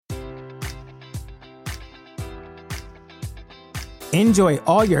Enjoy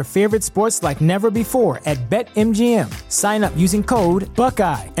all your favorite sports like never before at BetMGM. Sign up using code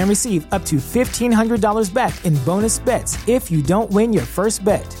Buckeye and receive up to $1,500 back in bonus bets if you don't win your first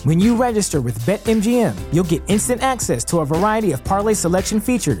bet. When you register with BetMGM, you'll get instant access to a variety of parlay selection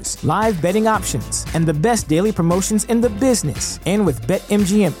features, live betting options, and the best daily promotions in the business. And with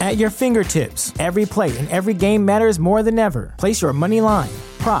BetMGM at your fingertips, every play and every game matters more than ever. Place your money line,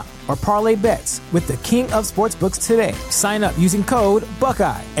 prop, or parlay bets with the king of sportsbooks today. Sign up using code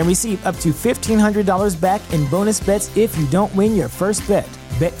Buckeye and receive up to $1,500 back in bonus bets if you don't win your first bet.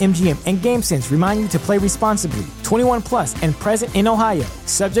 BetMGM and GameSense remind you to play responsibly. 21 plus and present in Ohio,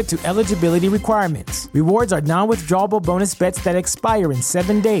 subject to eligibility requirements. Rewards are non-withdrawable bonus bets that expire in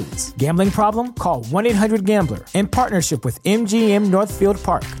 7 days. Gambling problem? Call 1-800-GAMBLER. In partnership with MGM Northfield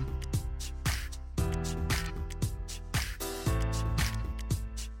Park.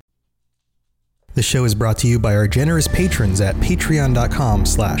 The show is brought to you by our generous patrons at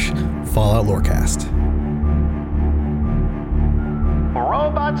patreon.com/FalloutLorecast.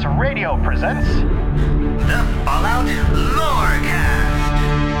 Robots Radio presents the Fallout Lorecast.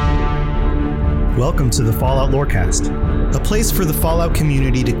 Welcome to the Fallout Lorecast, a place for the Fallout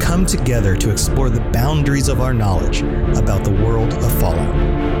community to come together to explore the boundaries of our knowledge about the world of Fallout.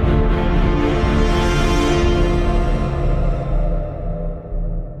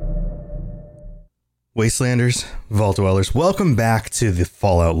 Wastelanders, Vault Dwellers, welcome back to the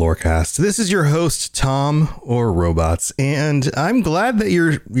Fallout Lorecast. This is your host, Tom or Robots, and I'm glad that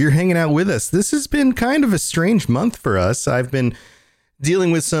you're hanging out with us. This has been kind of a strange month for us. I've been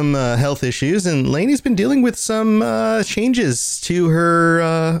dealing with some health issues, and Lainey's been dealing with some changes to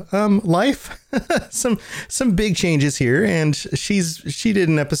her life. some big changes here, and she did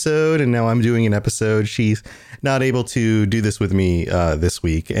an episode, and now I'm doing an episode. She's not able to do this with me this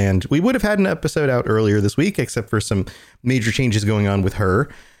week, and we would have had an episode out earlier this week, except for some major changes going on with her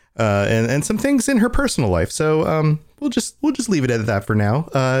and some things in her personal life. So we'll just leave it at that for now.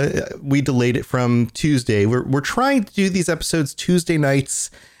 We delayed it from Tuesday. We're trying to do these episodes Tuesday nights,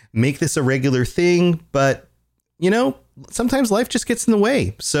 make this a regular thing, but sometimes life just gets in the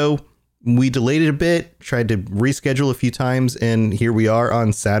way. So we delayed it a bit, tried to reschedule a few times, and here we are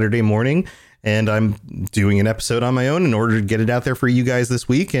on Saturday morning. And I'm doing an episode on my own in order to get it out there for you guys this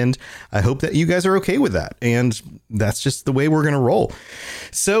week. And I hope that you guys are okay with that. And that's just the way we're going to roll.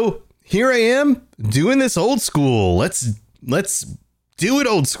 So here I am doing this old school. Let's do it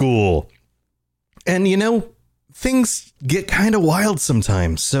old school. And, things get kind of wild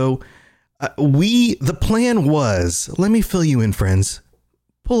sometimes. So the plan was, let me fill you in, friends.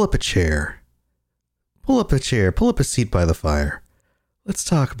 Pull up a chair. Pull up a seat by the fire. Let's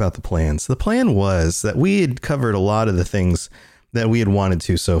talk about the plans. The plan was that we had covered a lot of the things that we had wanted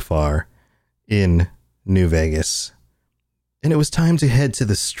to so far in New Vegas. And it was time to head to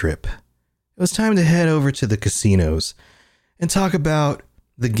the Strip. It was time to head over to the casinos and talk about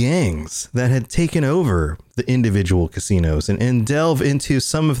the gangs that had taken over the individual casinos and delve into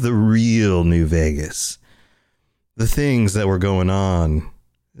some of the real New Vegas. The things that were going on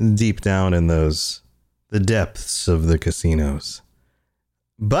deep down in the depths of the casinos.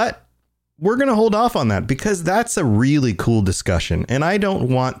 But we're going to hold off on that because that's a really cool discussion. And I don't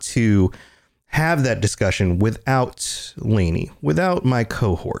want to have that discussion without Lainey, without my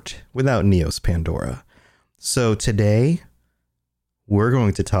cohort, without Neos Pandora. So today we're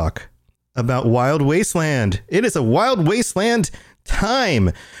going to talk about Wild Wasteland. It is a Wild Wasteland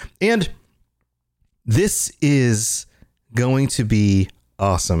time. And this is going to be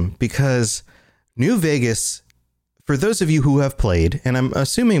awesome because New Vegas, for those of you who have played, and I'm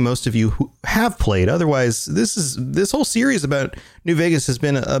assuming most of you who have played, otherwise this whole series about New Vegas has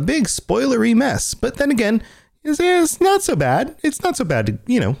been a big spoilery mess. But then again, it's not so bad. It's not so bad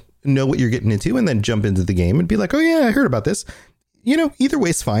to, know what you're getting into and then jump into the game and be like, oh yeah, I heard about this. Either way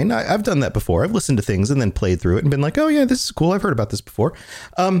is fine. I've done that before. I've listened to things and then played through it and been like, oh yeah, this is cool. I've heard about this before.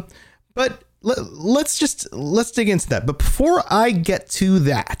 But let's dig into that. But before I get to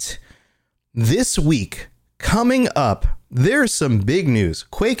that, this week, coming up, there's some big news.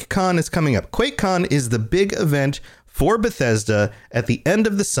 QuakeCon is coming up. QuakeCon is the big event for Bethesda at the end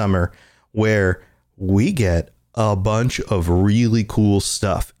of the summer where we get a bunch of really cool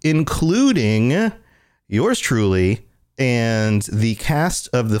stuff, including yours truly and the cast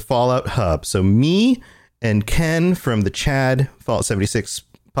of the Fallout Hub. So me and Ken from the Chad Fallout 76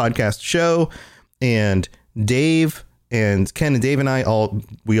 podcast show and Dave and Ken and Dave and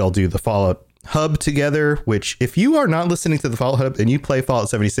we all do the Fallout Hub together, which if you are not listening to the Fallout Hub and you play Fallout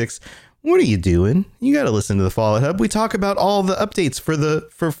 76, what are you doing? You got to listen to the Fallout Hub. We talk about all the updates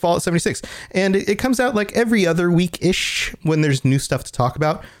for Fallout 76, and it comes out like every other week-ish when there's new stuff to talk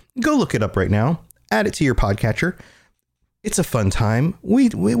about. Go look it up right now. Add it to your podcatcher. It's a fun time.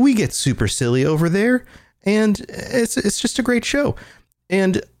 We get super silly over there, and it's just a great show.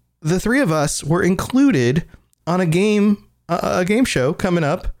 And the three of us were included on a game show coming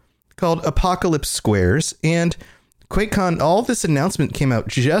up called Apocalypse Squares, and QuakeCon, all this announcement came out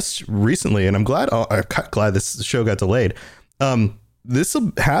just recently, and I'm glad this show got delayed. This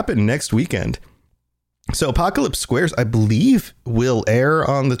will happen next weekend. So Apocalypse Squares, I believe, will air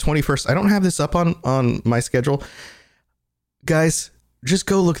on the 21st. I don't have this up on my schedule. Guys, just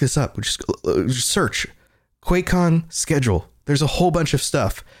go look this up. Just search QuakeCon schedule. There's a whole bunch of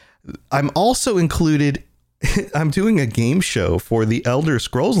stuff. I'm also included. I'm doing a game show for the Elder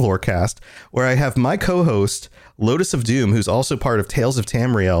Scrolls Lorecast, where I have my co-host Lotus of Doom, who's also part of Tales of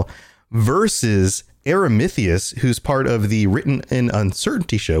Tamriel, versus Aramithius, who's part of the Written in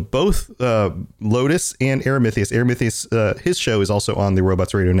Uncertainty show. Both Lotus and Aramithius. Aramithius, his show is also on the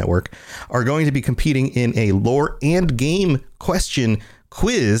Robots Radio Network, are going to be competing in a lore and game question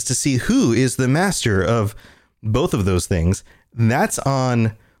quiz to see who is the master of both of those things. That's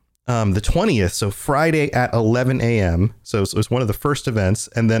on the 20th, so Friday at 11 a.m. So it's one of the first events.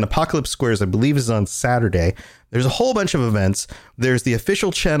 And then Apocalypse Squares, I believe, is on Saturday. There's a whole bunch of events. There's the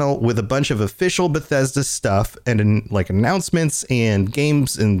official channel with a bunch of official Bethesda stuff and like announcements and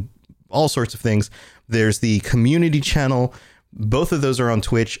games and all sorts of things. There's the community channel. Both of those are on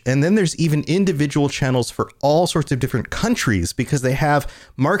Twitch. And then there's even individual channels for all sorts of different countries, because they have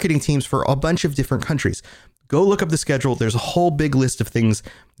marketing teams for a bunch of different countries. Go look up the schedule. There's a whole big list of things.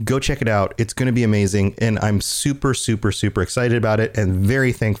 Go check it out. It's going to be amazing. And I'm super, super, super excited about it, and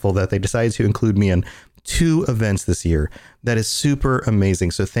very thankful that they decided to include me in 2 events this year. That is super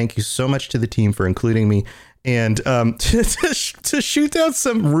amazing. So thank you so much to the team for including me. And to shoot down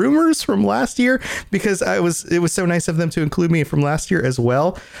some rumors from last year, because it was so nice of them to include me from last year as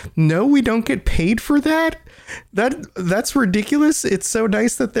well. No, we don't get paid for that. That's ridiculous. It's so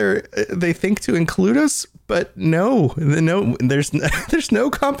nice that they think to include us, but no, there's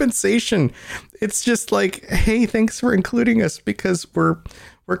no compensation. It's just like, hey, thanks for including us, because we're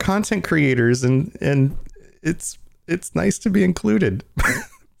content creators, and it's nice to be included.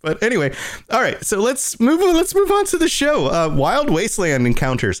 But anyway, all right, so let's move on to the show. Wild Wasteland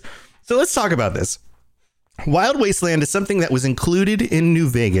encounters. So let's talk about this. Wild Wasteland is something that was included in New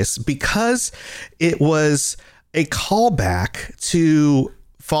Vegas because it was a callback to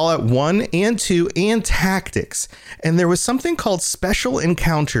Fallout 1 and 2 and Tactics. And there was something called Special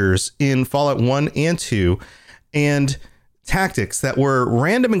Encounters in Fallout 1 and 2 and Tactics that were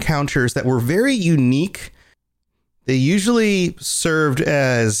random encounters that were very unique. They usually served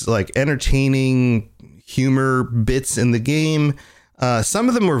as like entertaining humor bits in the game. Some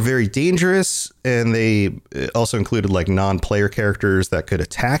of them were very dangerous, and they also included like non-player characters that could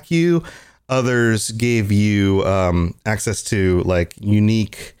attack you. Others gave you access to like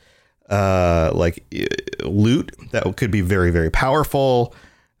unique loot that could be very, very powerful.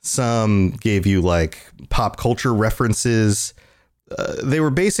 Some gave you like pop culture references. They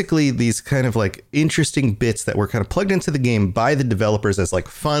were basically these kind of like interesting bits that were kind of plugged into the game by the developers as like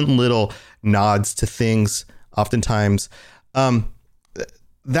fun little nods to things. Oftentimes,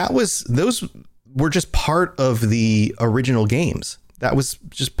 those were just part of the original games. That was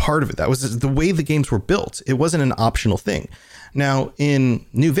just part of it. That was the way the games were built. It wasn't an optional thing. Now in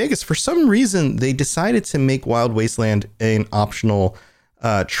New Vegas, for some reason, they decided to make Wild Wasteland an optional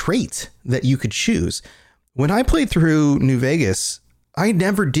trait that you could choose. When I played through New Vegas, I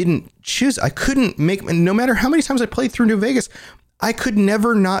didn't choose. I couldn't make, no matter how many times I played through New Vegas, I could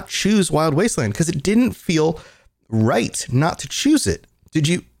never not choose Wild Wasteland because it didn't feel right not to choose it. Did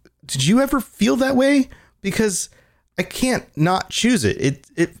you ever feel that way? Because I can't not choose it.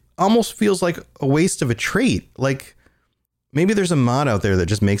 It almost feels like a waste of a trait. Like maybe there's a mod out there that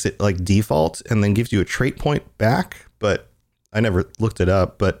just makes it like default and then gives you a trait point back, but I never looked it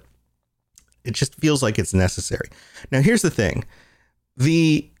up, but it just feels like it's necessary. Now, here's the thing.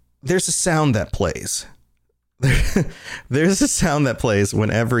 There's a sound that plays. There's a sound that plays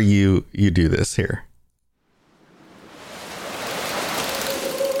whenever you do this here.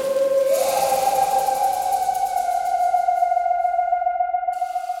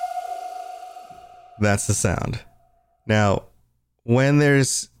 That's the sound. Now, when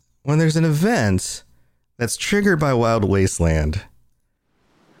there's an event that's triggered by Wild Wasteland,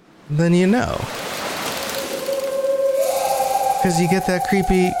 then you know. Because you get that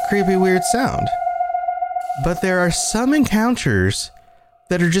creepy, weird sound. But there are some encounters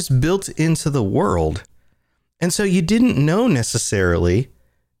that are just built into the world. And so you didn't know necessarily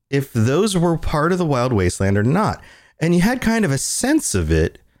if those were part of the Wild Wasteland or not. And you had kind of a sense of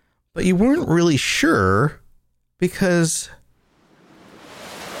it, but you weren't really sure because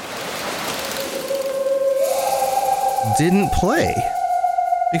didn't play.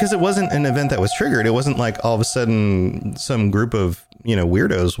 Because it wasn't an event that was triggered. It wasn't like all of a sudden some group of,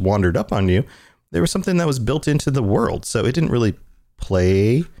 weirdos wandered up on you. There was something that was built into the world. So it didn't really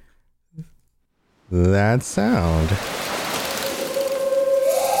play that sound.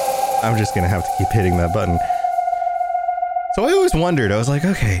 I'm just going to have to keep hitting that button. So I always wondered, I was like,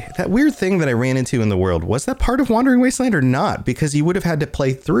 okay, that weird thing that I ran into in the world, was that part of Wandering Wasteland or not? Because you would have had to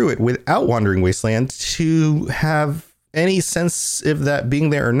play through it without Wandering Wasteland to have any sense of that being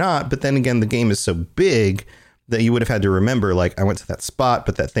there or not. But then again, the game is so big that you would have had to remember, like, I went to that spot,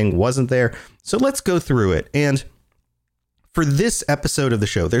 but that thing wasn't there. So let's go through it. And for this episode of the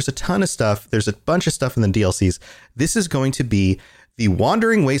show, there's a ton of stuff. There's a bunch of stuff in the DLCs. This is going to be the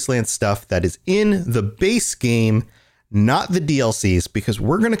Wandering Wasteland stuff that is in the base game, not the DLCs, because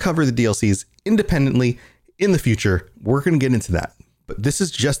we're going to cover the DLCs independently in the future. We're going to get into that. But this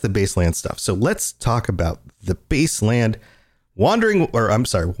is just the baseland stuff. So let's talk about the baseland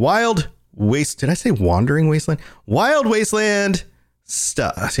Wild Waste. Did I say Wandering Wasteland? Wild Wasteland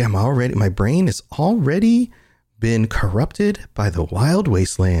stuff. See, my brain has already been corrupted by the Wild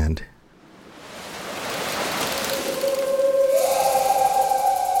Wasteland.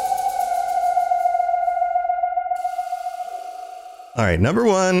 All right, number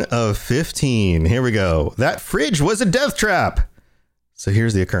 1 of 15. Here we go. That fridge was a death trap. So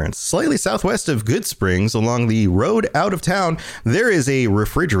here's the occurrence. Slightly southwest of Goodsprings, along the road out of town, there is a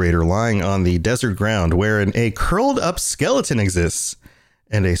refrigerator lying on the desert ground wherein a curled up skeleton exists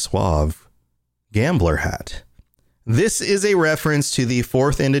and a suave gambler hat. This is a reference to the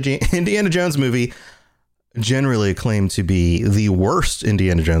 4th Indiana Jones movie, generally acclaimed to be the worst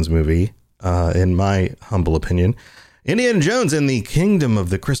Indiana Jones movie, in my humble opinion. Indiana Jones and the Kingdom of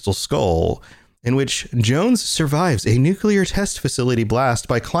the Crystal Skull, in which Jones survives a nuclear test facility blast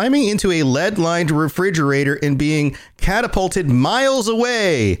by climbing into a lead-lined refrigerator and being catapulted miles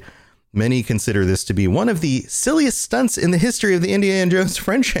away. Many consider this to be one of the silliest stunts in the history of the Indiana Jones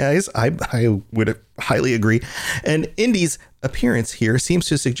franchise. I would highly agree. And Indy's appearance here seems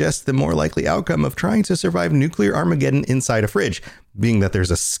to suggest the more likely outcome of trying to survive nuclear Armageddon inside a fridge, being that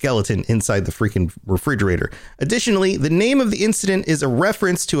there's a skeleton inside the freaking refrigerator. Additionally, the name of the incident is a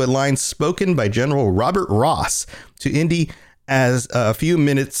reference to a line spoken by General Robert Ross to Indy as a few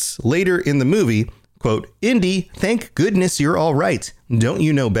minutes later in the movie. Quote, "Indy, thank goodness you're all right. Don't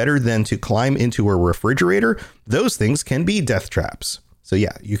you know better than to climb into a refrigerator? Those things can be death traps." So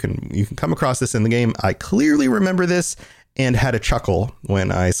yeah, you can come across this in the game. I clearly remember this and had a chuckle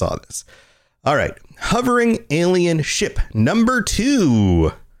when I saw this. All right, hovering alien ship number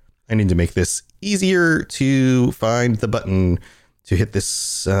 2. I need to make this easier to find the button to hit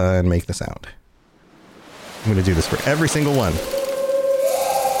this and make the sound. I'm going to do this for every single one.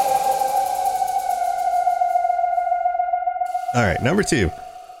 All right, number 2.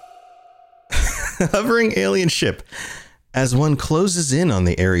 Hovering alien ship. As one closes in on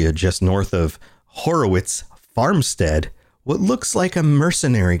the area just north of Horowitz Farmstead, what looks like a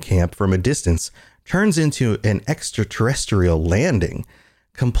mercenary camp from a distance turns into an extraterrestrial landing,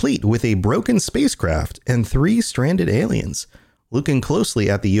 complete with a broken spacecraft and 3 stranded aliens. Looking closely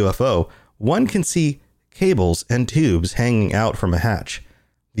at the UFO, one can see cables and tubes hanging out from a hatch.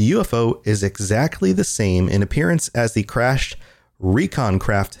 The UFO is exactly the same in appearance as the crashed recon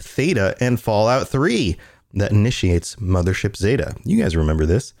craft Theta in Fallout 3 that initiates Mothership Zeta. You guys remember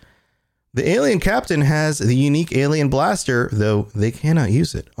this. The alien captain has the unique alien blaster, though they cannot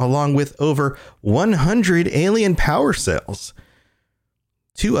use it, along with over 100 alien power cells.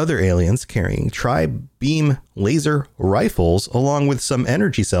 2 other aliens carrying tri-beam laser rifles, along with some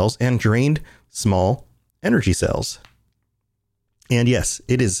energy cells and drained small energy cells. And yes,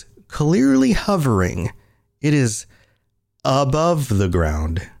 it is clearly hovering. It is above the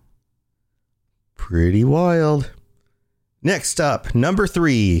ground. Pretty wild. Next up, number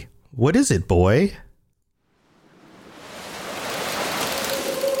 3. What is it, boy?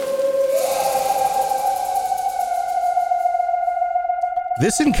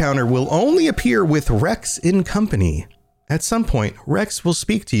 This encounter will only appear with Rex in company. At some point, Rex will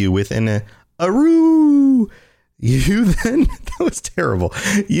speak to you with an aroo. You then, that was terrible.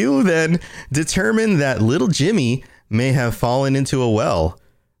 You then determine that little Jimmy may have fallen into a well,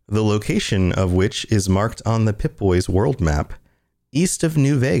 the location of which is marked on the Pip-Boy's world map, east of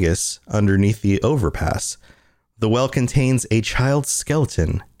New Vegas, underneath the overpass. The well contains a child's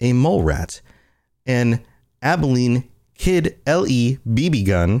skeleton, a mole rat, an Abilene Kid LE BB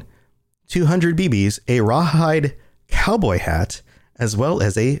gun, 200 BBs, a rawhide cowboy hat, as well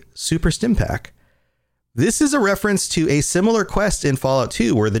as a super stim pack. This is a reference to a similar quest in Fallout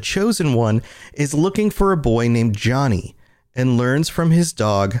 2 where the Chosen One is looking for a boy named Johnny and learns from his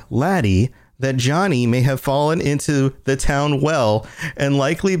dog, Laddie, that Johnny may have fallen into the town well and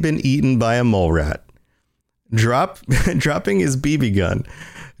likely been eaten by a mole rat. Dropping his BB gun,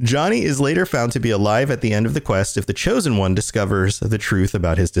 Johnny is later found to be alive at the end of the quest if the Chosen One discovers the truth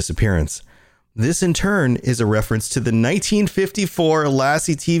about his disappearance. This, in turn, is a reference to the 1954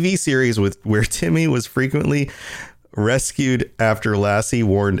 Lassie TV series where Timmy was frequently rescued after Lassie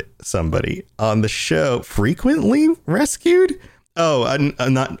warned somebody. On the show, frequently rescued? Oh,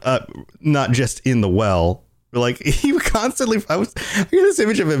 not just in the well. Like, he would constantly, I get this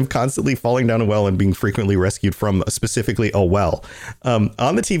image of him constantly falling down a well and being frequently rescued from specifically a well. On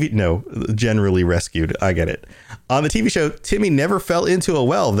the TV, no, generally rescued. I get it. On the TV show, Timmy never fell into a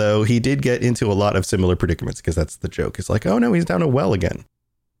well, though he did get into a lot of similar predicaments because that's the joke. It's like, oh no, he's down a well again.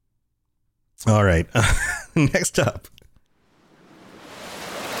 All right. Next up.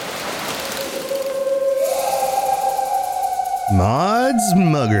 Mods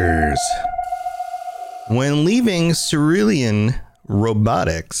Muggers. When leaving Cerulean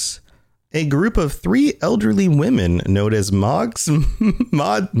Robotics, a group of 3 elderly women known as Mods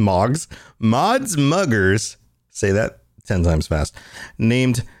Muggers, say that 10 times fast,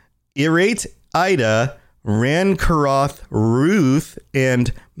 named Irate Ida, Rankaroth Ruth,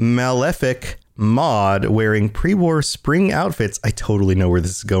 and Malefic Maud, wearing pre-war spring outfits, I totally know where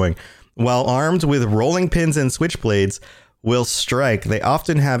this is going, while armed with rolling pins and switchblades, will strike. They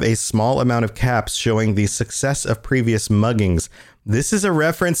often have a small amount of caps showing the success of previous muggings. This is a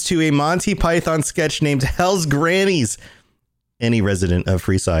reference to a Monty Python sketch named Hell's Grannies. Any resident of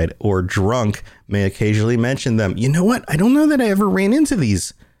Freeside or drunk may occasionally mention them. You know what? I don't know that I ever ran into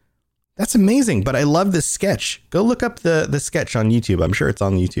these. That's amazing, but I love this sketch. Go look up the sketch on YouTube. I'm sure it's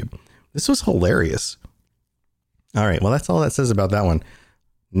on YouTube. This was hilarious. All right, well, that's all that says about that one.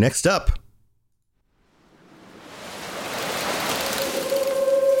 Next up.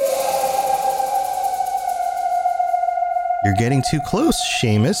 You're getting too close,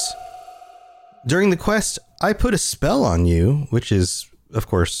 Seamus. During the quest, I Put a Spell on You, which is, of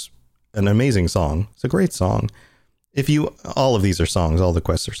course, an amazing song. It's a great song. All of these are songs, all the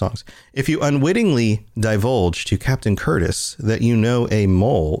quests are songs. If you unwittingly divulge to Captain Curtis that you know a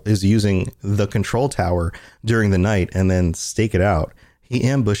mole is using the control tower during the night and then stake it out, he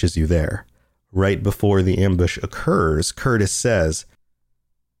ambushes you there. Right before the ambush occurs, Curtis says,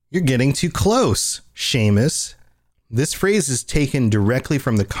 "You're getting too close, Seamus." This phrase is taken directly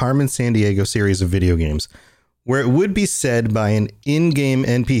from the Carmen Sandiego series of video games, where it would be said by in-game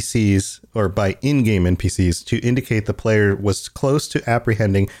NPCs to indicate the player was close to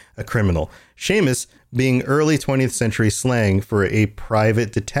apprehending a criminal. Seamus being early 20th century slang for a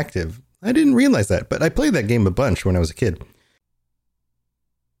private detective. I didn't realize that, but I played that game a bunch when I was a kid.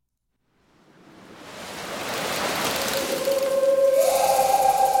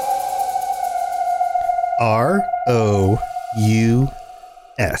 ROUS.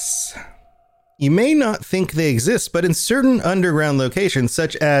 You may not think they exist, but in certain underground locations,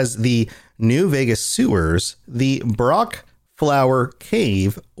 such as the New Vegas sewers, the Brock Flower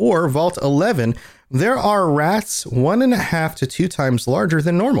Cave, or Vault 11, there are rats 1.5 to 2 times larger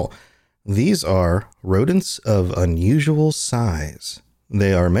than normal. These are rodents of unusual size.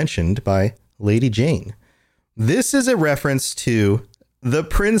 They are mentioned by Lady Jane. This is a reference to The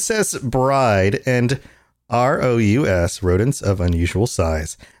Princess Bride and ROUS, rodents of unusual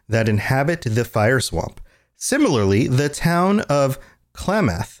size, that inhabit the fire swamp. Similarly, the town of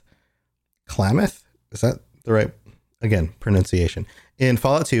Klamath? Is that the right, again, pronunciation? In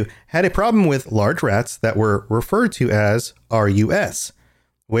Fallout 2, had a problem with large rats that were referred to as RUS,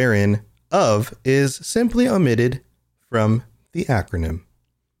 wherein of is simply omitted from the acronym.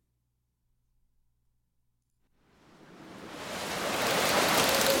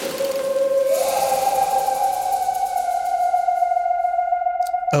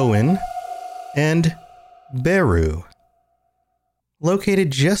 Owen and Beru.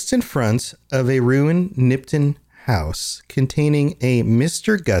 Located just in front of a ruined Nipton house containing a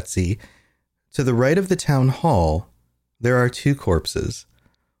Mr. Gutsy, to the right of the town hall, there are 2 corpses.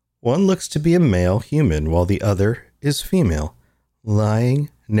 One looks to be a male human while the other is female,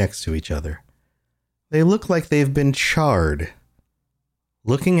 lying next to each other. They look like they've been charred.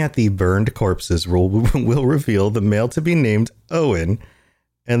 Looking at the burned corpses will reveal the male to be named Owen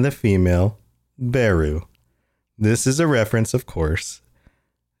and the female Beru. This is a reference, of course,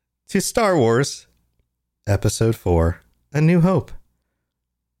 to Star Wars Episode 4, A New Hope,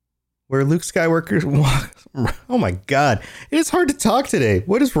 where Luke Skywalker oh my God, it is hard to talk today.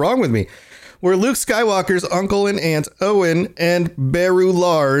 What is wrong with me? Where Luke Skywalker's uncle and aunt Owen and Beru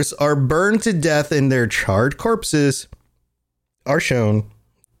Lars are burned to death and their charred corpses are shown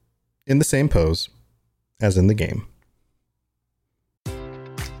in the same pose as in the game.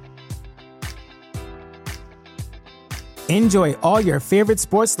 Enjoy all your favorite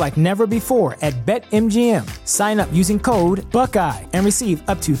sports like never before at BetMGM. Sign up using code Buckeye and receive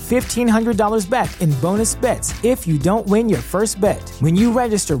up to $1,500 back in bonus bets if you don't win your first bet. When you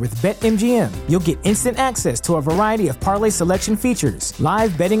register with BetMGM, you'll get instant access to a variety of parlay selection features,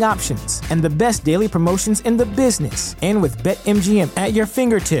 live betting options, and the best daily promotions in the business. And with BetMGM at your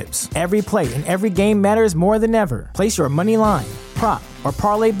fingertips, every play and every game matters more than ever. Place your money line, prop, or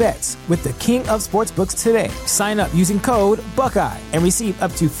parlay bets with the king of sportsbooks today. Sign up using code Buckeye and receive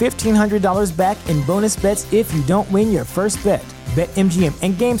up to $1,500 back in bonus bets if you don't win your first bet. BetMGM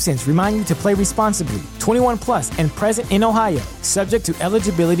and GameSense remind you to play responsibly. 21 plus and present in Ohio, subject to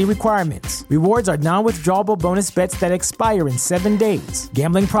eligibility requirements. Rewards are non-withdrawable bonus bets that expire in 7 days.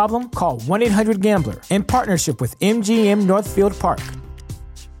 Gambling problem? Call 1-800-GAMBLER. In partnership with MGM Northfield Park.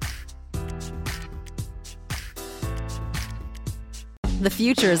 The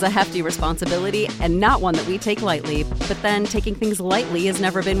future is a hefty responsibility and not one that we take lightly. But then taking things lightly has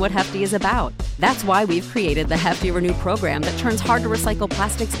never been what Hefty is about. That's why we've created the Hefty Renew program that turns hard-to-recycle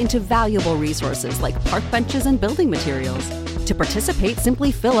plastics into valuable resources like park benches and building materials. To participate,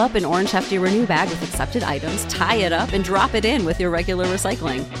 simply fill up an orange Hefty Renew bag with accepted items, tie it up, and drop it in with your regular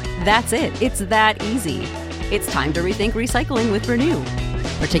recycling. That's it. It's that easy. It's time to rethink recycling with Renew.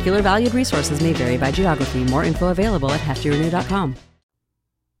 Particular valued resources may vary by geography. More info available at heftyrenew.com.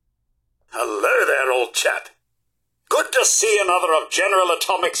 Hello there, old chap. Good to see another of General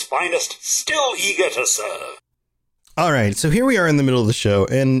Atomic's finest, still eager to serve. All right, so here we are in the middle of the show,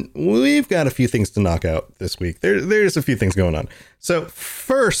 and we've got a few things to knock out this week. There's a few things going on. So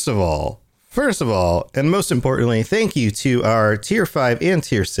first of all, and most importantly, thank you to our Tier 5 and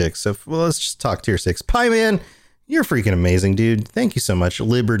Tier 6. So let's just talk Tier 6. Pie Man, you're freaking amazing, dude. Thank you so much,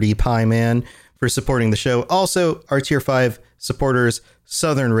 Liberty Pie Man, for supporting the show. Also, our Tier 5 supporters,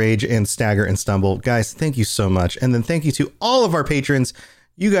 Southern Rage and Stagger and Stumble. Guys, thank you so much. And then thank you to all of our patrons.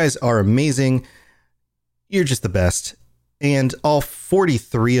 You guys are amazing. You're just the best. And all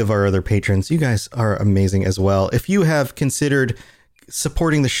 43 of our other patrons, you guys are amazing as well. If you have considered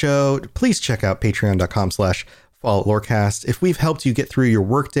supporting the show, please check out patreon.com/FalloutLoreCast. If we've helped you get through your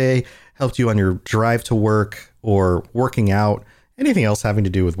workday, helped you on your drive to work or working out, anything else having to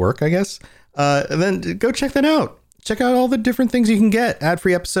do with work, I guess, then go check that out. Check out all the different things you can get,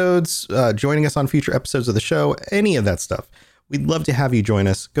 ad-free episodes, joining us on future episodes of the show, any of that stuff. We'd love to have you join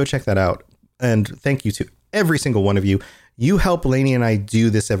us. Go check that out. And thank you to every single one of you. You help Lainey and I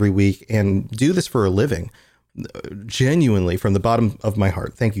do this every week and do this for a living. Genuinely, from the bottom of my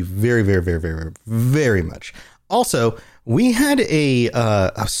heart. Thank you very, very, very, very, very much. Also, we had a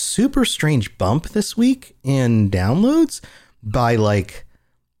super strange bump this week in downloads by like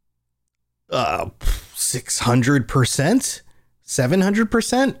 600%,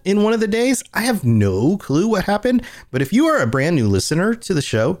 700% in one of the days. I have no clue what happened, but if you are a brand new listener to the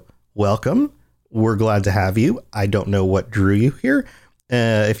show, welcome. We're glad to have you. I don't know what drew you here.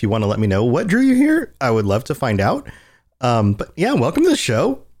 If you want to let me know what drew you here, I would love to find out. But yeah, welcome to the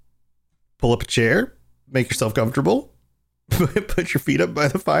show. Pull up a chair, make yourself comfortable, put your feet up by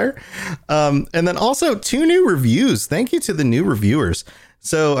the fire. And then also 2 new reviews. Thank you to the new reviewers.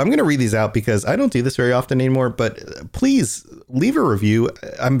 So I'm going to read these out because I don't do this very often anymore, but please leave a review.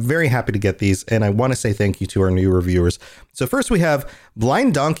 I'm very happy to get these, and I want to say thank you to our new reviewers. So first we have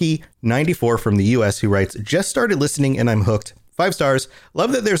Blind Donkey 94 from the US, who writes, just started listening and I'm hooked. 5 stars.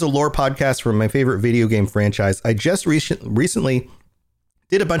 Love that there's a lore podcast from my favorite video game franchise. I just recently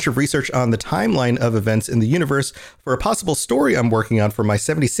did a bunch of research on the timeline of events in the universe for a possible story I'm working on for my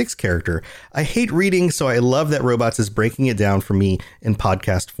 76 character. I hate reading, so I love that Robots is breaking it down for me in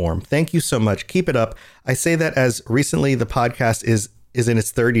podcast form. Thank you so much. Keep it up. I say that as recently the podcast is in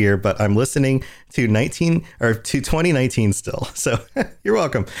its 3rd year, but I'm listening to 2019 still. So you're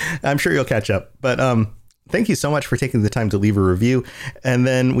welcome. I'm sure you'll catch up. But thank you so much for taking the time to leave a review. And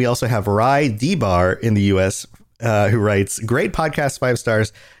then we also have Rai D-Bar in the US, who writes, great podcast, 5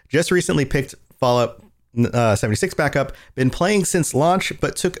 stars. Just recently picked Fallout 76 back up. Been playing since launch,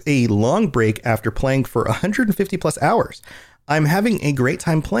 but took a long break after playing for 150 plus hours. I'm having a great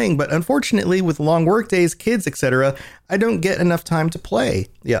time playing, but unfortunately with long work days, kids, etc., I don't get enough time to play.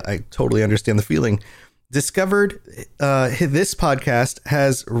 Yeah, I totally understand the feeling. discovering this podcast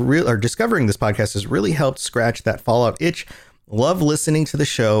has really helped scratch that Fallout itch. Love listening to the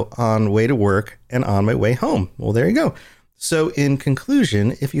show on way to work and on my way home. Well, there you go. So in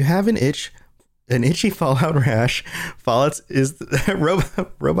conclusion, if you have an itchy Fallout rash, Fallout is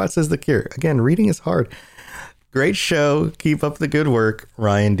Robots is the cure. Again, reading is hard. Great show. Keep up the good work,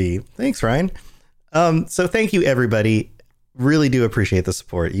 Ryan D. Thanks, Ryan. So thank you, everybody. Really do appreciate the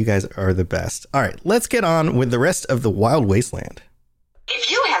support. You guys are the best. All right, let's get on with the rest of the Wild Wasteland. If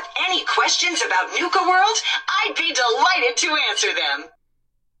you have any questions about Nuka World, I'd be delighted to answer them.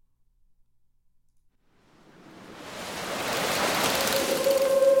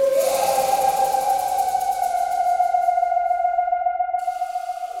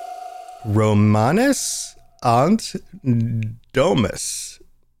 Romanus Aunt Domus.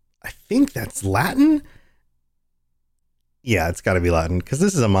 I think that's Latin. Yeah, it's got to be Latin because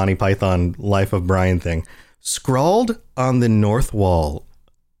this is a Monty Python Life of Brian thing. Scrawled on the north wall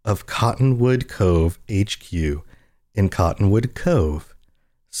of Cottonwood Cove HQ in Cottonwood Cove,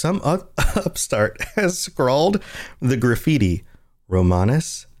 some upstart has scrawled the graffiti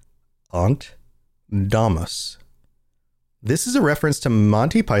Romanus Aunt Domus. This is a reference to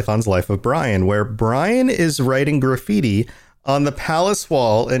Monty Python's Life of Brian, where Brian is writing graffiti on the palace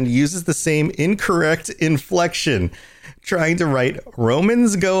wall and uses the same incorrect inflection, trying to write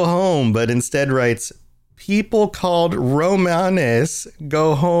Romans go home, but instead writes people called Romanes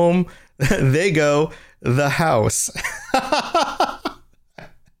go home, they go the house. I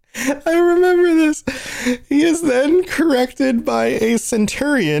remember this. He is then corrected by a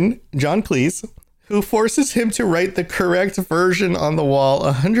centurion, John Cleese, who forces him to write the correct version on the wall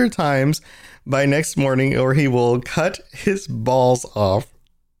 100 times by next morning, or he will cut his balls off.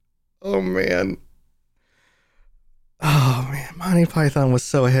 Oh, man. Oh, man. Monty Python was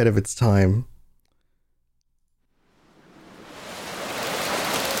so ahead of its time.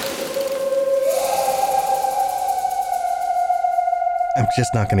 I'm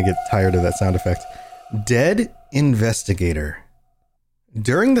just not going to get tired of that sound effect. Dead investigator.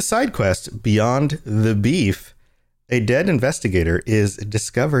 During the side quest Beyond the Beef, a dead investigator is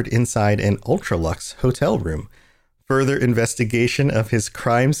discovered inside an Ultralux hotel room. Further investigation of his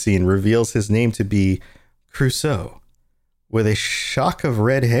crime scene reveals his name to be Crusoe, with a shock of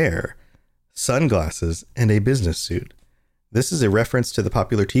red hair, sunglasses, and a business suit. This is a reference to the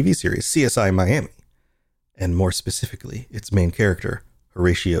popular TV series CSI Miami, and more specifically, its main character,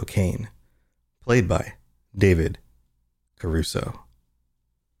 Horatio Kane, played by David Caruso.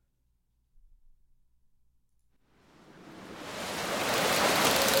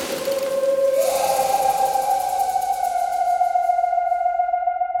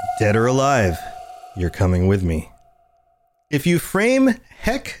 Dead or alive, you're coming with me. If you frame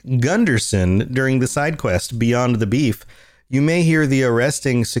Heck Gunderson during the side quest Beyond the Beef, you may hear the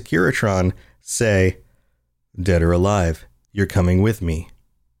arresting Securitron say, "Dead or alive, you're coming with me."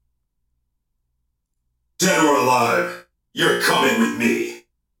 Dead or alive, you're coming with me.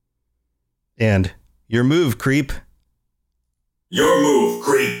 And, "Your move, creep." Your move,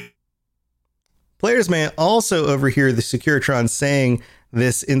 creep. Players may also overhear the Securitron saying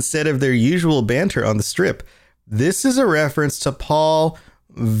this instead of their usual banter on the strip. This is a reference to Paul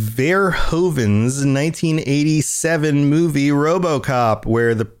Verhoeven's 1987 movie RoboCop,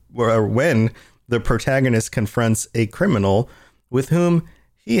 when the protagonist confronts a criminal with whom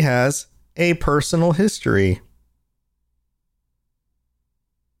he has a personal history.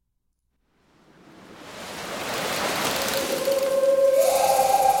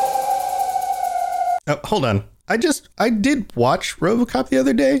 Oh, hold on. I did watch RoboCop the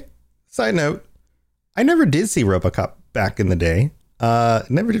other day. Side note, I never did see RoboCop back in the day.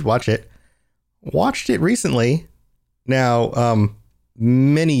 Never did watch it. Watched it recently. Now,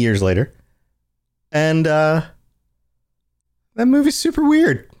 many years later. And that movie's super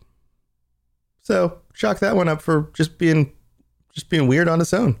weird. So chalk that one up for just being weird on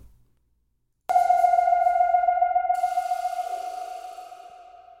its own.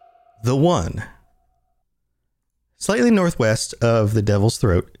 The One. Slightly northwest of the Devil's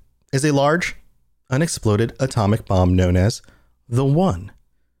Throat is a large, unexploded atomic bomb known as The One.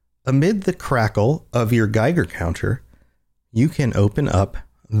 Amid the crackle of your Geiger counter, you can open up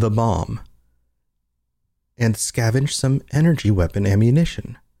the bomb and scavenge some energy weapon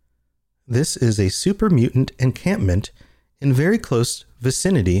ammunition. This is a super mutant encampment in very close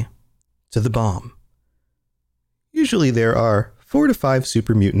vicinity to the bomb. Usually there are 4 to 5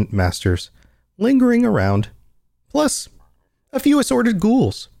 super mutant masters lingering around, plus a few assorted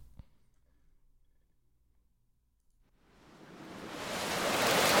ghouls.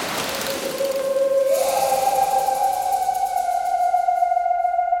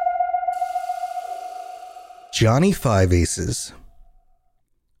 Johnny Five Aces.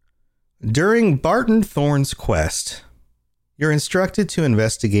 During Barton Thorne's quest, you're instructed to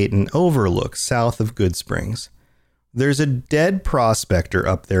investigate an overlook south of Goodsprings. There's a dead prospector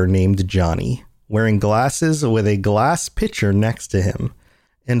up there named Johnny, wearing glasses with a glass pitcher next to him,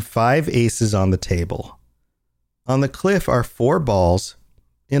 and 5 aces on the table. On the cliff are 4 balls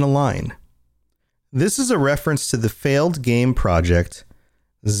in a line. This is a reference to the failed game project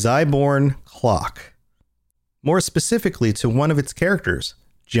Zyborn Clock. More specifically to one of its characters,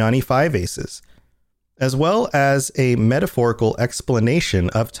 Johnny Five Aces, as well as a metaphorical explanation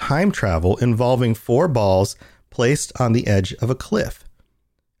of time travel involving 4 balls placed on the edge of a cliff.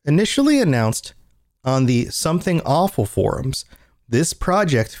 Initially announced on the Something Awful forums, this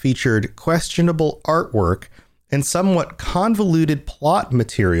project featured questionable artwork and somewhat convoluted plot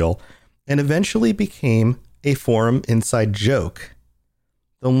material, and eventually became a forum inside joke.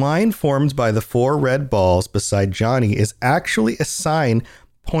 The line formed by the 4 red balls beside Johnny is actually a sign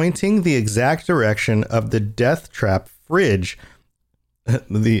pointing the exact direction of the Death Trap fridge,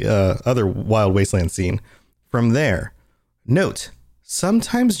 the other Wild Wasteland scene. From there, note,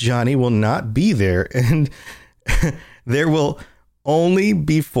 sometimes Johnny will not be there, and there will only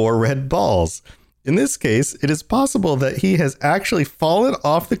be 4 red balls. In this case, it is possible that he has actually fallen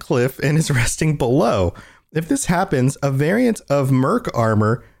off the cliff and is resting below. If this happens, a variant of Merc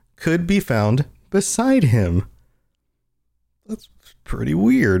armor could be found beside him. That's pretty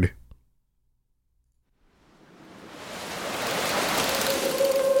weird.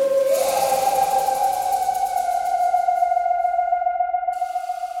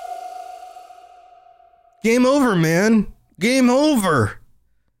 Game over, man. Game over.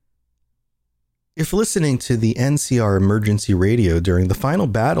 If listening to the NCR emergency radio during the final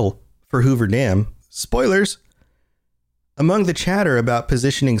battle for Hoover Dam, spoilers, among the chatter about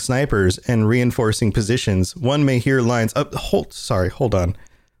positioning snipers and reinforcing positions, one may hear lines hold on.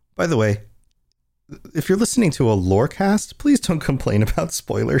 By the way, if you're listening to a lorecast, please don't complain about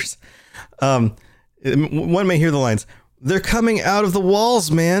spoilers. One may hear the lines, "They're coming out of the walls,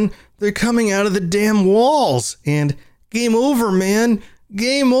 man. They're coming out of the damn walls." And "Game over, man.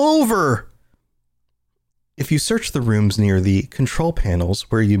 Game over." If you search the rooms near the control panels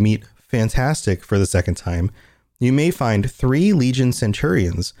where you meet Fantastic for the second time, you may find 3 Legion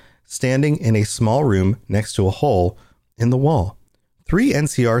Centurions standing in a small room next to a hole in the wall. 3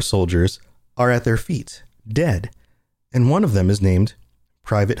 NCR soldiers are at their feet, dead, and one of them is named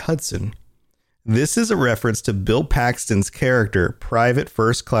Private Hudson. This is a reference to Bill Paxton's character, Private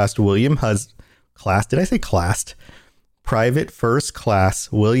First Class William Hudson. Private First Class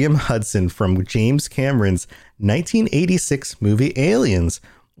William Hudson from James Cameron's 1986 movie Aliens,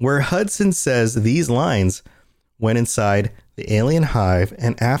 where Hudson says these lines when inside the alien hive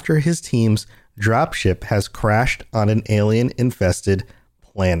and after his team's dropship has crashed on an alien-infested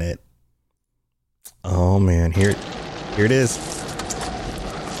planet. Oh man, here it is.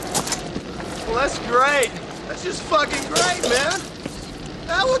 Well, that's great. That's just fucking great, man.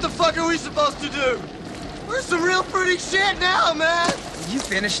 Now what the fuck are we supposed to do? We're some real pretty shit now, man. You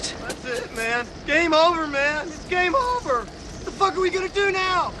finished? That's it, man. It's game over, man. It's game over. What the fuck are we gonna do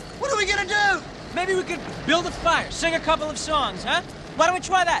now? What are we gonna do? Maybe we could build a fire, sing a couple of songs, huh? Why don't we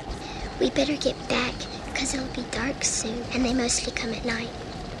try that? We better get back, because it'll be dark soon, and they mostly come at night.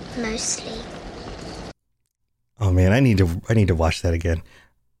 Mostly. Oh man, I need to watch that again.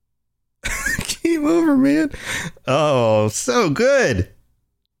 Game over, man. Oh, so good.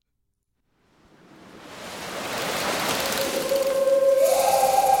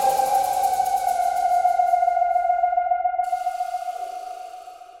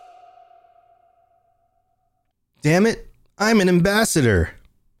 Damn it, I'm an ambassador.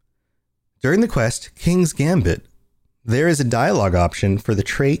 During the quest, King's Gambit, there is a dialogue option for the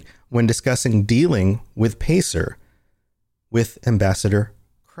trait when discussing dealing with Pacer, with Ambassador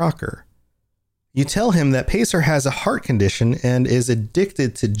Crocker. You tell him that Pacer has a heart condition and is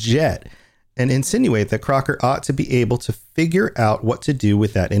addicted to Jet, and insinuate that Crocker ought to be able to figure out what to do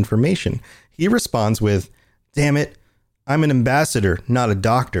with that information. He responds with, "Damn it, I'm an ambassador, not a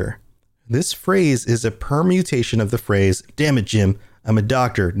doctor." This phrase is a permutation of the phrase, "Damn it, Jim, I'm a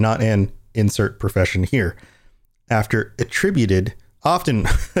doctor, not an insert profession here," often attributed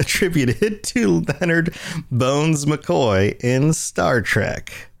to Leonard Bones McCoy in Star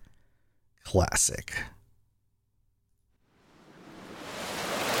Trek. Classic.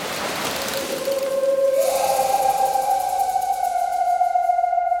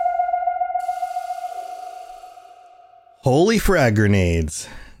 Holy frag grenades.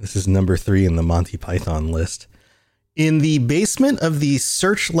 This is number 3 in the Monty Python list. In the basement of the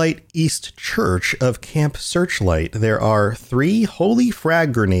Searchlight East Church of Camp Searchlight, there are 3 holy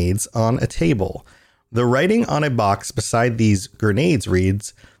frag grenades on a table. The writing on a box beside these grenades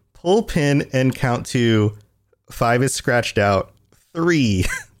reads, "Pull pin and count to 5 is scratched out, 3."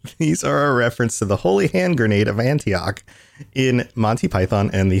 These are a reference to the Holy Hand Grenade of Antioch in Monty Python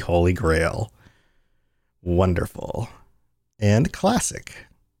and the Holy Grail. Wonderful. And classic.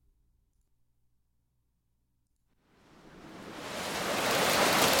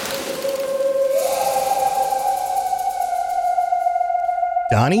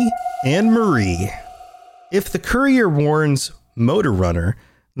 Donnie and Marie. If the courier warns Motor Runner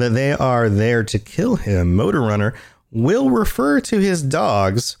that they are there to kill him, Motor Runner will refer to his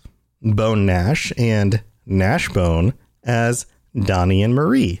dogs, Bone Nash and Nashbone, as Donnie and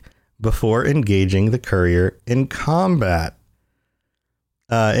Marie before engaging the courier in combat.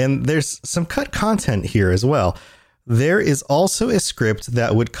 And there's some cut content here as well. There is also a script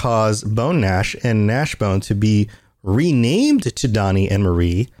that would cause Bone Nash and Nashbone to be renamed to Donnie and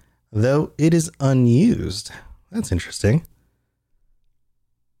Marie, though it is unused. That's interesting.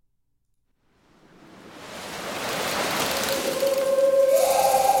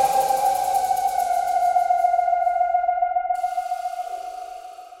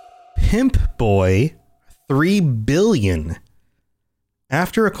 Pimp Boy 3 billion.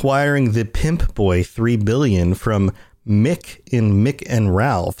 After acquiring the Pimp Boy 3 billion from Mick in Mick and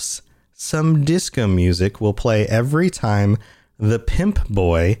Ralph's, some disco music will play every time the Pimp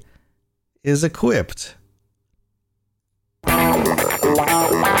Boy is equipped.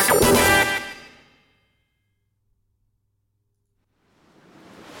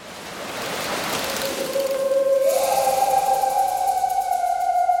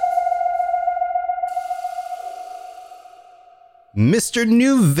 Mr.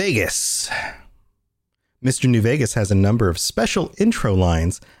 New Vegas. Mr. New Vegas has a number of special intro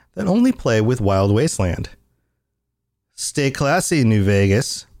lines that only play with Wild Wasteland. Stay classy, New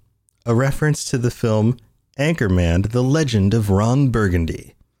Vegas, a reference to the film Anchorman, The Legend of Ron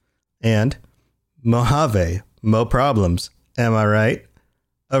Burgundy. And Mojave, Mo Problems, am I right?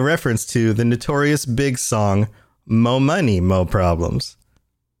 A reference to the notorious big song Mo Money, Mo Problems.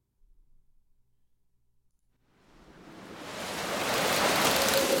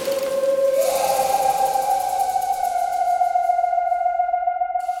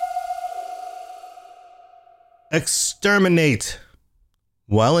 Exterminate.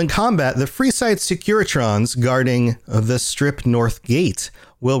 While in combat, the Freeside Securitrons guarding the Strip North Gate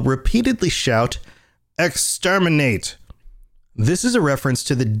will repeatedly shout, "Exterminate!" This is a reference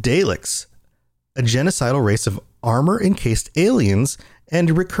to the Daleks, a genocidal race of armor-encased aliens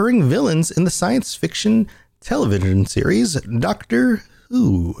and recurring villains in the science fiction television series Doctor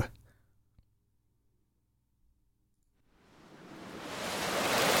Who.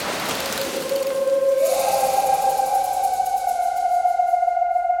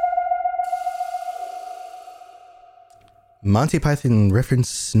 Monty Python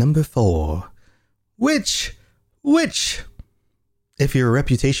reference number 4. Which, if your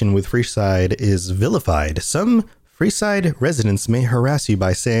reputation with Freeside is vilified, some Freeside residents may harass you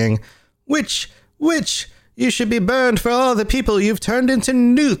by saying, which, you should be burned for all the people you've turned into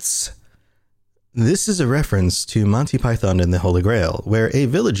newts. This is a reference to Monty Python and the Holy Grail, where a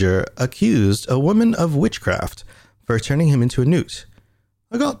villager accused a woman of witchcraft for turning him into a newt.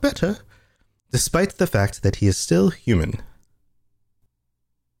 I got better, despite the fact that he is still human.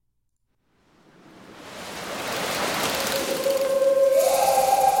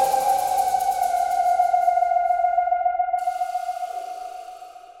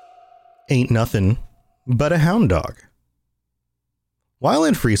 Ain't nothing but a hound dog. While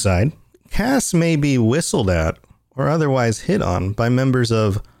in Freeside, Cass may be whistled at or otherwise hit on by members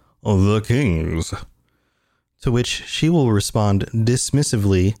of the Kings, to which she will respond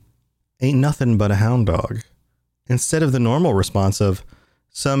dismissively, "Ain't nothing but a hound dog," instead of the normal response of,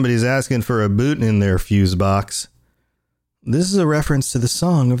 "Somebody's asking for a boot in their fuse box." This is a reference to the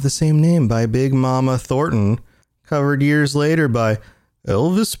song of the same name by Big Mama Thornton, covered years later by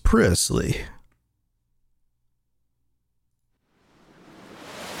Elvis Presley.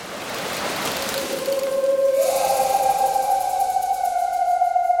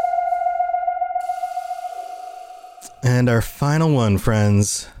 And our final one,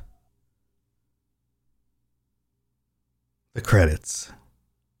 friends. The credits.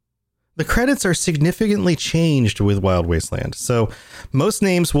 The credits are significantly changed with Wild Wasteland, so most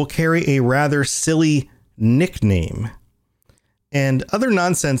names will carry a rather silly nickname. And other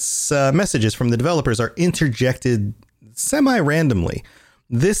nonsense messages from the developers are interjected semi-randomly.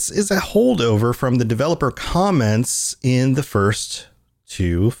 This is a holdover from the developer comments in the first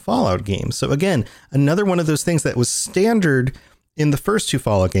 2 Fallout games. So again, another one of those things that was standard in the first 2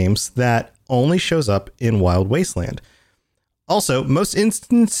 Fallout games that only shows up in Wild Wasteland. Also, most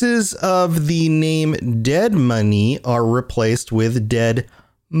instances of the name Dead Money are replaced with Dead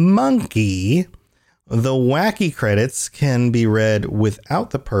Monkey. The wacky credits can be read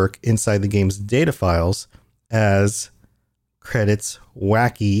without the perk inside the game's data files as credits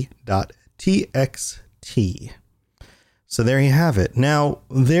wacky.txt. So there you have it. Now,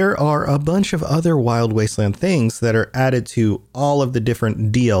 there are a bunch of other Wild Wasteland things that are added to all of the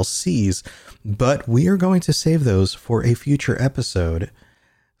different DLCs, but we are going to save those for a future episode.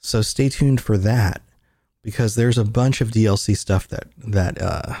 So stay tuned for that, because there's a bunch of DLC stuff that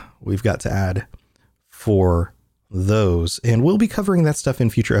we've got to add for those. And we'll be covering that stuff in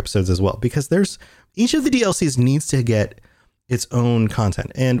future episodes as well, because each of the DLCs needs to get its own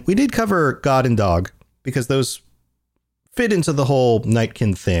content. And we did cover God and Dog because those fit into the whole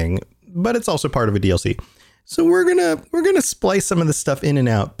Nightkin thing, but it's also part of a DLC. So we're gonna splice some of the stuff in and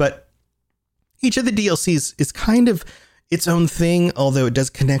out, but each of the DLCs is kind of its own thing, although it does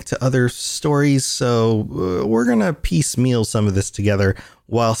connect to other stories. So we're gonna piecemeal some of this together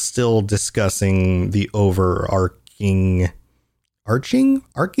while still discussing the overarching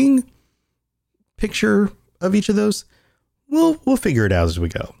picture of each of those. We'll figure it out as we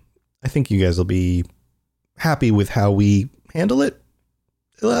go. I think you guys will be happy with how we handle it.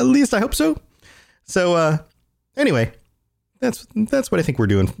 At least I hope so. So anyway, that's what I think we're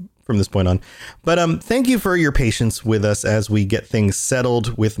doing from this point on. But thank you for your patience with us as we get things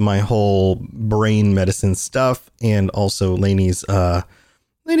settled with my whole brain medicine stuff, and also Lainey's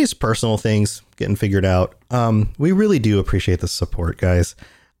personal things getting figured out. We really do appreciate the support, guys.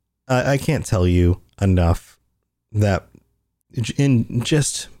 I can't tell you enough that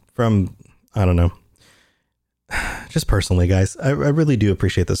just personally, guys, I really do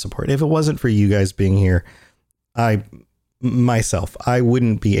appreciate the support. If it wasn't for you guys being here, I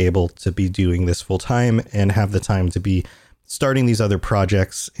wouldn't be able to be doing this full time and have the time to be starting these other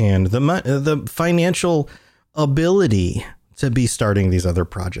projects and the financial ability to be starting these other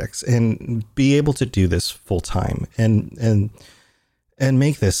projects and be able to do this full time and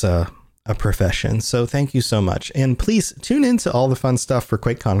make this a profession. So thank you so much. And please tune into all the fun stuff for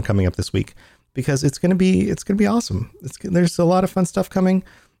QuakeCon coming up this week, because it's going to be awesome. There's a lot of fun stuff coming,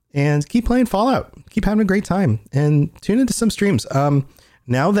 and keep playing Fallout, keep having a great time, and tune into some streams.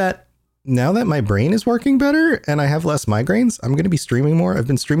 Now that my brain is working better and I have less migraines, I'm going to be streaming more. I've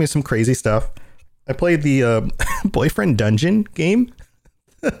been streaming some crazy stuff. I played the Boyfriend Dungeon game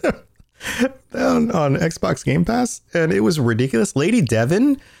on Xbox Game Pass, and it was ridiculous. Lady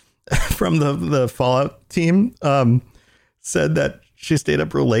Devin from the Fallout team said that she stayed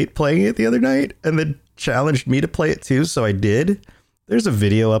up real late playing it the other night and then challenged me to play it too. So I did. There's a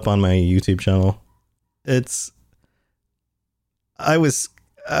video up on my YouTube channel. I was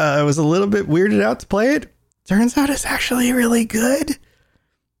a little bit weirded out to play it. Turns out it's actually really good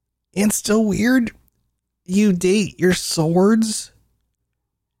and still weird. You date your swords.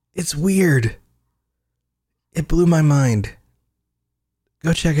 It's weird. It blew my mind.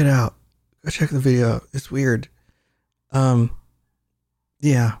 Go check it out. Go check the video. It's weird.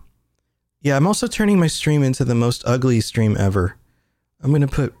 Yeah. I'm also turning my stream into the most ugly stream ever. I'm going to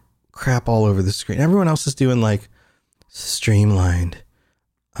put crap all over the screen. Everyone else is doing like streamlined.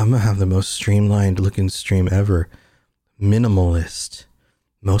 I'm going to have the most streamlined looking stream ever. Minimalist.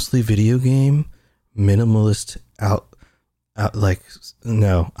 Mostly video game. Minimalist out like,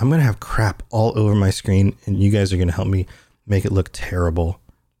 no, I'm going to have crap all over my screen, and you guys are going to help me make it look terrible.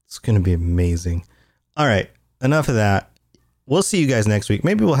 It's going to be amazing. All right. Enough of that. We'll see you guys next week.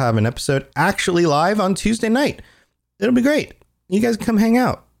 Maybe we'll have an episode actually live on Tuesday night. It'll be great. You guys can come hang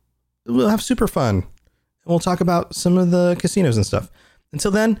out. We'll have super fun. And we'll talk about some of the casinos and stuff.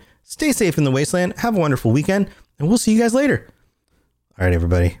 Until then, stay safe in the wasteland. Have a wonderful weekend, and we'll see you guys later. All right,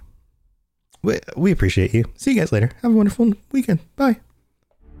 everybody. We appreciate you. See you guys later. Have a wonderful weekend. Bye.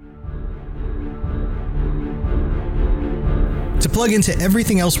 To plug into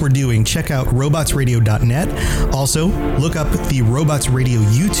everything else we're doing, check out robotsradio.net. Also, look up the Robots Radio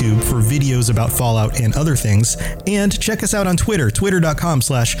YouTube for videos about Fallout and other things. And check us out on Twitter,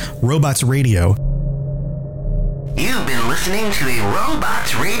 twitter.com/robotsradio. You've been listening to a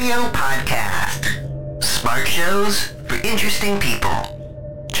Robots Radio podcast. Smart shows for interesting people.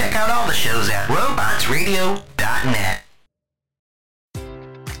 Check out all the shows at robotsradio.net.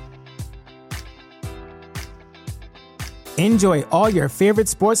 Enjoy all your favorite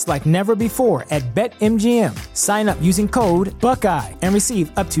sports like never before at BetMGM. Sign up using code Buckeye and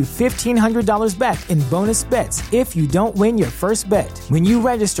receive up to $1,500 back in bonus bets if you don't win your first bet. When you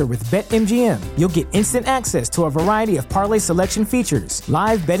register with BetMGM, you'll get instant access to a variety of parlay selection features,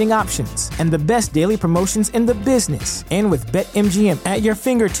 live betting options, and the best daily promotions in the business. And with BetMGM at your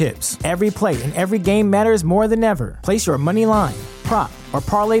fingertips, every play and every game matters more than ever. Place your money line, prop, or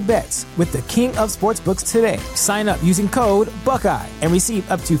parlay bets with the king of sportsbooks today. Sign up using code Buckeye and receive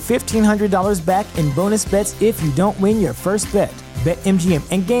up to $1,500 back in bonus bets if you don't win your first bet. BetMGM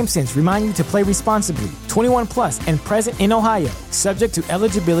and GameSense remind you to play responsibly. 21 plus and present in Ohio, subject to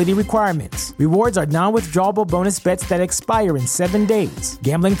eligibility requirements. Rewards are non-withdrawable bonus bets that expire in 7 days.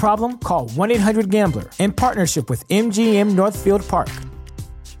 Gambling problem? Call 1-800-GAMBLER in partnership with MGM Northfield Park.